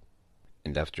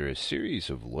 And after a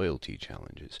series of loyalty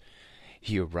challenges,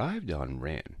 he arrived on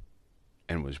Rann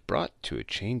and was brought to a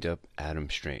chained-up Adam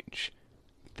Strange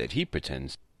that he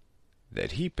pretends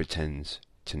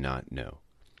to not know.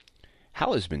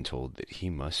 Hal has been told that he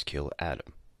must kill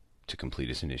Adam to complete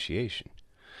his initiation,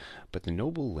 but the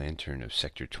noble Lantern of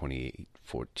Sector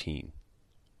 2814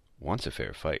 wants a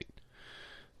fair fight.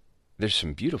 There's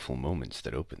some beautiful moments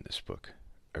that open this book.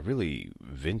 A really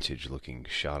vintage-looking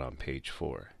shot on page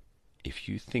 4. If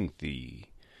you think the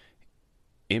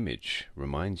image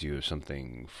reminds you of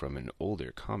something from an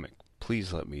older comic,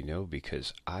 please let me know,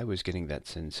 because I was getting that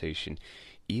sensation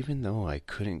even though I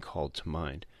couldn't call to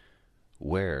mind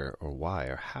where or why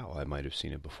or how I might have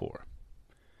seen it before.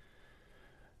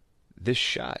 This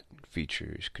shot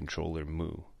features Controller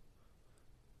Mu,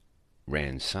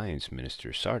 Rand's Science Minister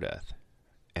Sardath,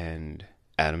 and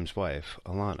Adam's wife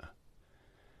Alana.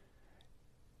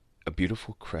 A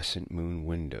beautiful crescent moon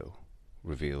window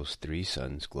reveals 3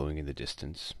 suns glowing in the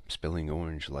distance, spilling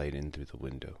orange light in through the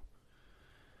window.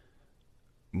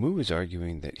 Mu is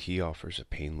arguing that he offers a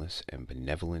painless and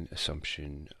benevolent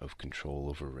assumption of control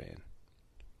over Ran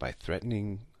by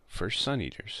threatening first Sun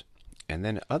Eaters and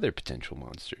then other potential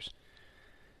monsters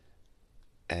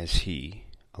as he,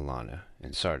 Alana,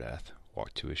 and Sardath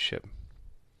walk to his ship.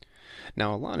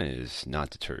 Now Alana is not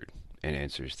deterred and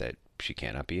answers that she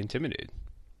cannot be intimidated,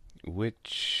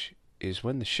 which is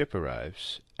when the ship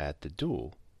arrives at the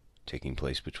duel taking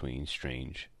place between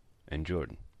Strange and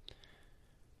Jordan.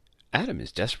 Adam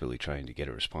is desperately trying to get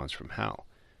a response from Hal,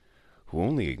 who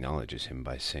only acknowledges him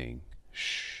by saying,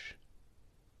 "Shh."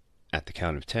 At the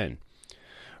count of 10,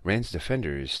 Rand's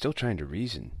defender is still trying to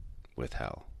reason with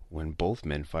Hal when both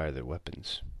men fire their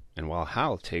weapons, and while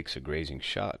Hal takes a grazing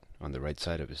shot on the right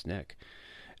side of his neck,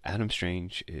 Adam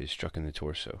Strange is struck in the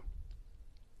torso,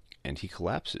 and he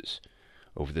collapses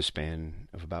over the span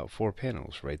of about 4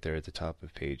 panels right there at the top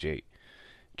of page 8,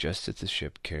 just as the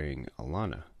ship carrying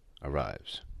Alana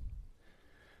arrives.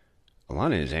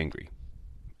 Alana is angry,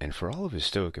 and for all of his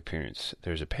stoic appearance,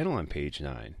 there's a panel on page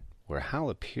 9 where Hal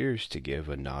appears to give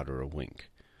a nod or a wink.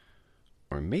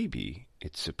 Or maybe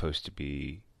it's supposed to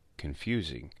be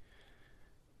confusing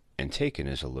and taken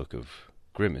as a look of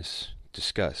grimace,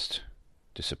 disgust,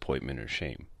 disappointment, or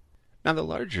shame. Now the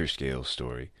larger scale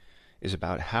story is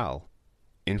about Hal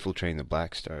infiltrating the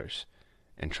Black Stars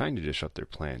and trying to disrupt their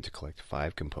plan to collect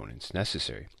 5 components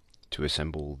necessary to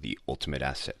assemble the ultimate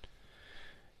asset.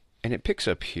 And it picks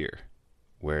up here,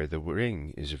 where the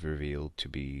ring is revealed to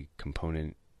be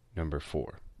component number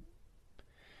 4.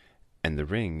 And the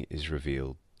ring is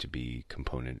revealed to be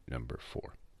component number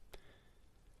 4.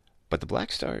 But the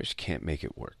Black Stars can't make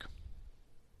it work.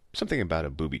 Something about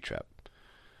a booby trap.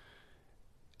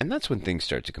 And that's when things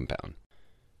start to compound.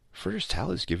 First, Hal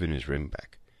is given his ring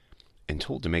back and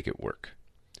told to make it work.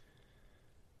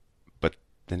 But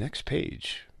the next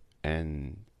page,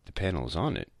 and the panels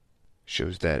on it,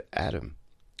 shows that Adam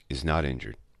is not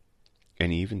injured,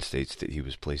 and he even states that he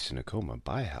was placed in a coma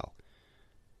by Hal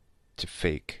to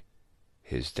fake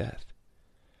his death.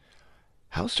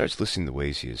 Hal starts listing the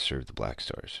ways he has served the Black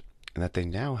Stars, and that they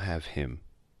now have him,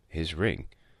 his ring,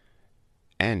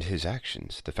 and his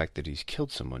actions, the fact that he's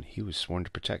killed someone he was sworn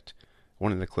to protect,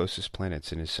 one of the closest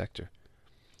planets in his sector.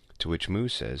 To which Mu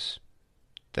says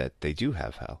that they do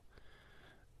have Hal,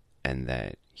 and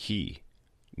that he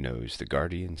knows the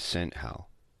Guardians sent Hal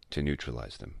to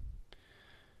neutralize them.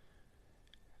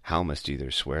 Hal must either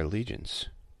swear allegiance,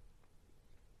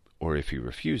 or if he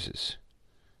refuses,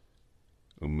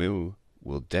 Mu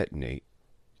will detonate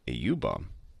a U-bomb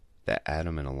that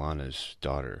Adam and Alana's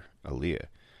daughter, Aaliyah,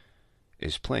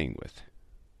 is playing with.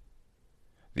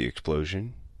 The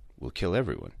explosion will kill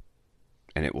everyone,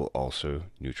 and it will also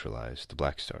neutralize the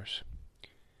Black Stars.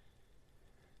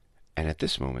 And at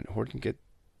this moment,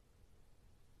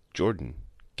 Jordan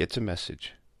gets a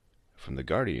message from the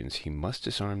Guardians he must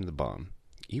disarm the bomb,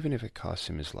 even if it costs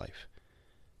him his life,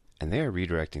 and they are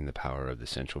redirecting the power of the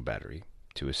central battery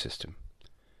to assist him.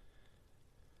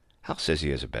 Hal says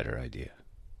he has a better idea.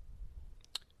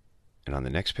 And on the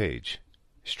next page,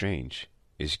 Strange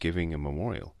is giving a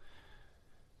memorial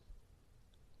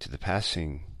to the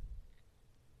passing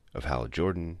of Hal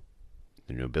Jordan,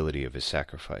 the nobility of his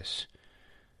sacrifice,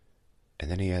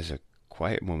 and then he has a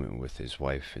quiet moment with his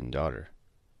wife and daughter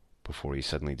before he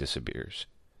suddenly disappears.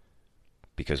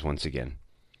 Because once again,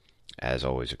 as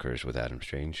always occurs with Adam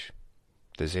Strange,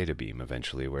 the Zeta beam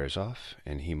eventually wears off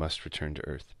and he must return to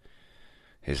Earth.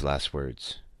 His last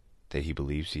words, that he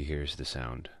believes he hears the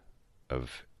sound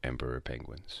of Emperor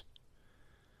penguins.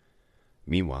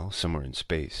 Meanwhile, somewhere in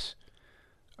space,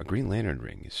 a Green Lantern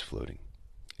ring is floating,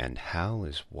 and Hal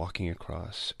is walking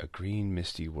across a green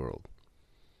misty world.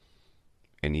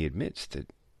 And he admits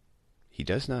that he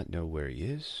does not know where he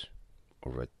is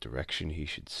or what direction he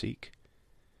should seek.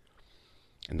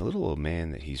 And the little old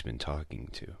man that he's been talking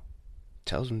to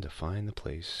tells him to find the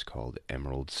place called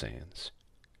Emerald Sands.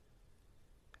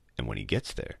 And when he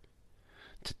gets there,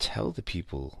 to tell the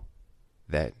people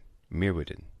that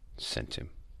Mirwidden sent him.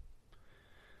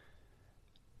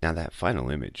 Now that final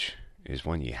image is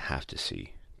one you have to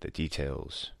see. The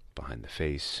details behind the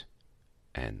face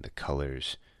and the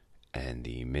colors and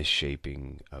the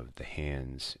misshaping of the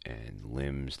hands and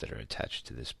limbs that are attached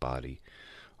to this body,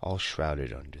 all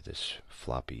shrouded under this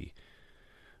floppy,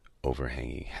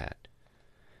 overhanging hat.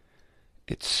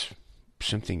 It's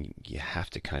something you have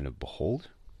to kind of behold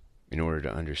in order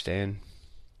to understand,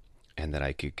 and that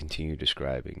I could continue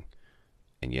describing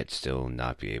and yet still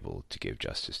not be able to give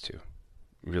justice to.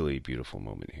 Really beautiful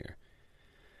moment here.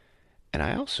 And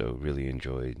I also really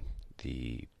enjoyed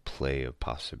the play of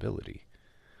possibility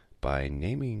by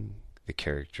naming the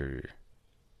character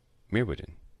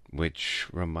Mirwidden, which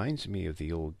reminds me of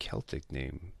the old Celtic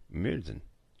name Myrddin,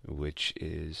 which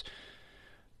is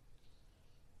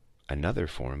another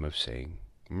form of saying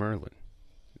Merlin,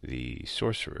 the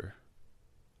sorcerer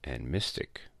and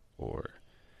mystic, or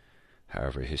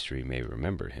however history may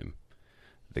remember him,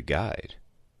 the guide,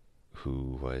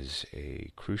 who was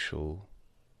a crucial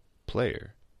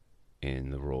player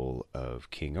in the role of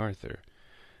King Arthur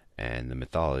and the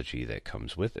mythology that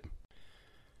comes with him.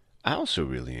 I also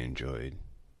really enjoyed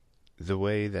the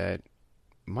way that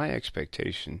my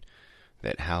expectation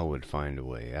that Hal would find a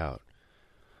way out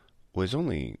was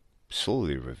only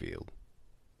slowly revealed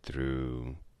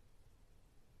through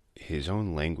his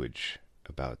own language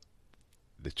about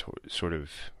the sort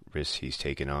of risks he's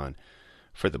taken on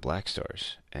for the Black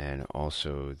Stars, and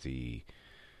also the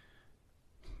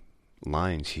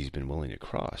lines he's been willing to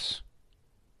cross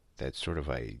that sort of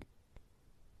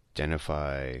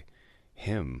identify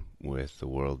him with the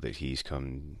world that he's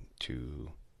come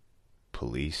to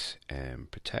police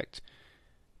and protect,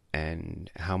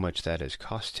 and how much that has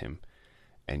cost him,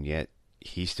 and yet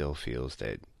he still feels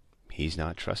that he's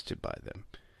not trusted by them,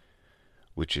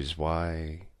 which is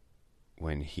why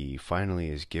when he finally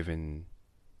is given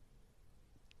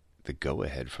the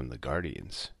go-ahead from the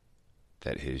Guardians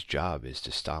that his job is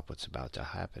to stop what's about to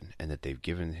happen, and that they've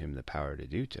given him the power to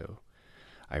do so,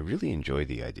 I really enjoy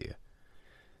the idea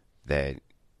that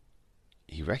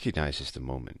he recognizes the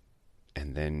moment,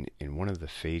 and then in one of the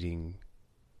fading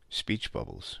speech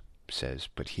bubbles says,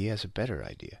 but he has a better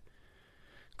idea.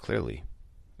 Clearly,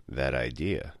 that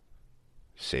idea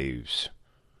saves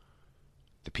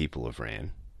the people of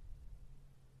Ran.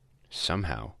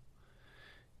 Somehow,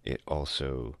 it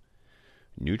also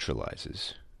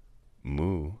neutralizes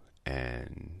Mu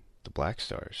and the Black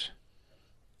Stars,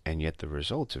 and yet the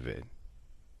result of it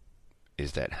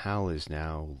is that Hal is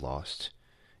now lost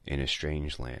in a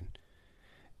strange land,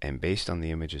 and based on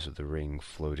the images of the ring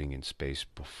floating in space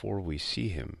before we see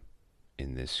him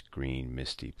in this green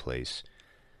misty place,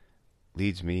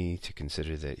 leads me to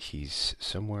consider that he's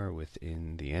somewhere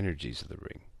within the energies of the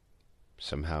ring.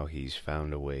 Somehow he's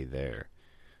found a way there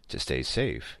to stay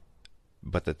safe,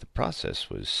 but that the process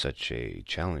was such a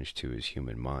challenge to his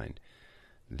human mind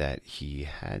that he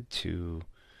had to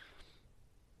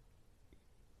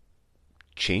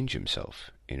change himself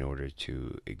in order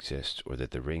to exist, or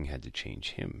that the ring had to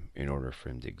change him in order for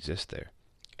him to exist there.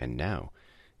 And now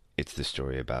it's the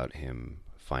story about him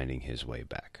finding his way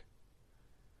back.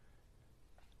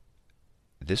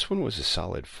 This one was a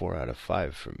solid 4 out of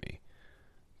 5 for me,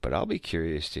 but I'll be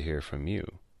curious to hear from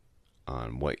you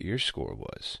on what your score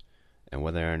was, and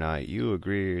whether or not you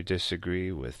agree or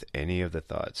disagree with any of the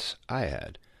thoughts I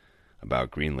had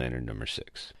about Green Lantern number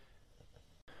 6.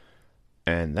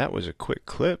 And that was a quick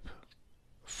clip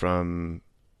from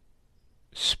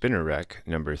Spinner Rack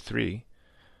number 3,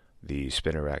 the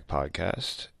Spinner Rack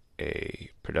podcast, a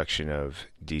production of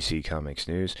DC Comics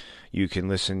News. You can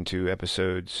listen to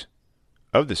episodes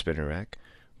of the Spinner Rack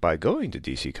by going to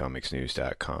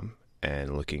dccomicsnews.com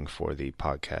and looking for the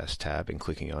podcast tab and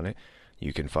clicking on it.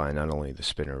 You can find not only the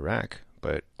Spinner Rack,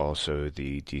 but also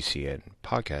the DCN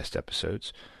podcast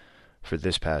episodes for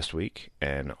this past week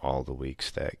and all the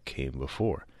weeks that came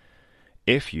before.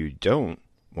 If you don't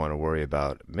want to worry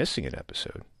about missing an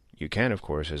episode, you can, of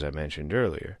course, as I mentioned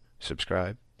earlier,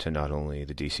 subscribe to not only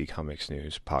the DC Comics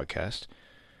News podcast,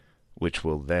 which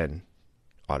will then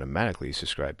automatically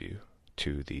subscribe you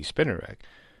to the Spinner Rack,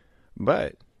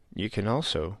 but you can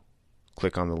also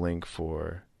click on the link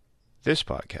for this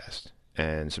podcast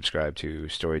and subscribe to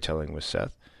Storytelling with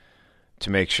Seth to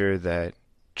make sure that,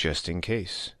 just in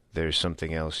case there's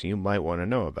something else you might want to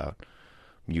know about,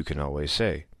 you can always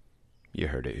say, you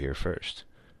heard it here first.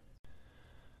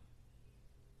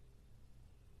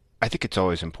 I think it's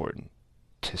always important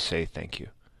to say thank you.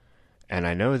 And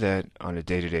I know that on a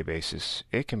day-to-day basis,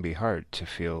 it can be hard to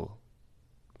feel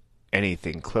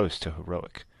anything close to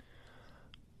heroic.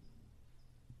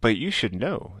 But you should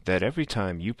know that every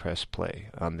time you press play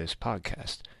on this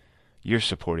podcast, you're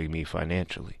supporting me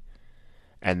financially.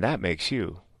 And that makes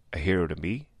you a hero to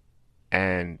me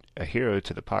and a hero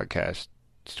to the podcast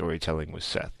Storytelling with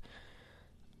Seth.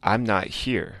 I'm not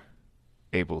here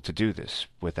able to do this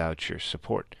without your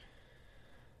support.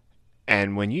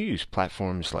 And when you use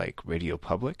platforms like Radio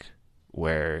Public,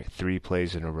 where 3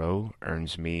 plays in a row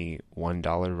earns me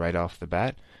 $1 right off the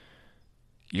bat,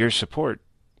 your support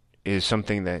is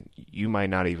something that you might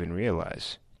not even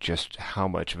realize just how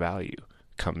much value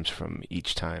comes from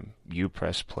each time you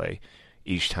press play,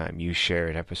 each time you share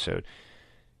an episode,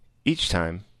 each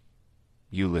time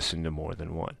you listen to more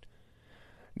than one.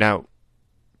 Now,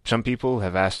 some people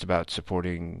have asked about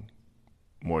supporting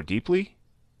more deeply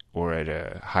or at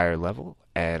a higher level,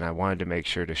 and I wanted to make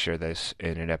sure to share this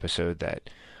in an episode that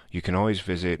you can always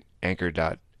visit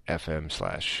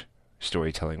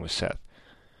anchor.fm/storytelling with Seth,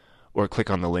 or click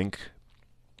on the link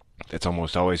that's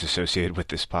almost always associated with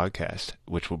this podcast,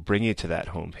 which will bring you to that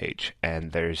homepage,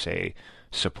 and there's a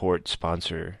support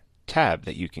sponsor tab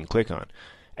that you can click on,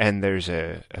 and there's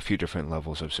a few different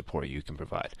levels of support you can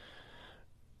provide.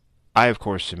 I, of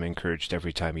course, am encouraged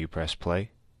every time you press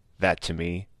play. That, to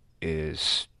me,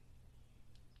 is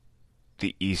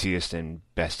the easiest and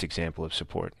best example of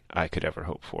support I could ever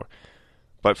hope for.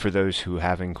 But for those who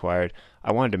have inquired,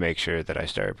 I wanted to make sure that I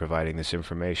started providing this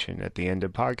information at the end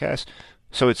of podcasts,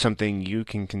 so it's something you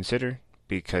can consider,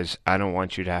 because I don't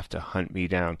want you to have to hunt me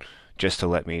down just to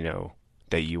let me know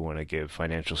that you want to give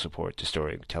financial support to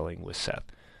Storytelling with Seth.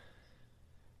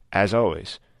 As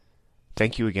always,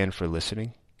 thank you again for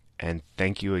listening, and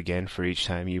thank you again for each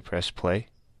time you press play.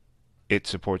 It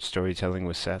supports Storytelling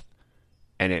with Seth,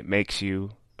 and it makes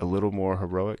you a little more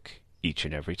heroic each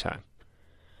and every time.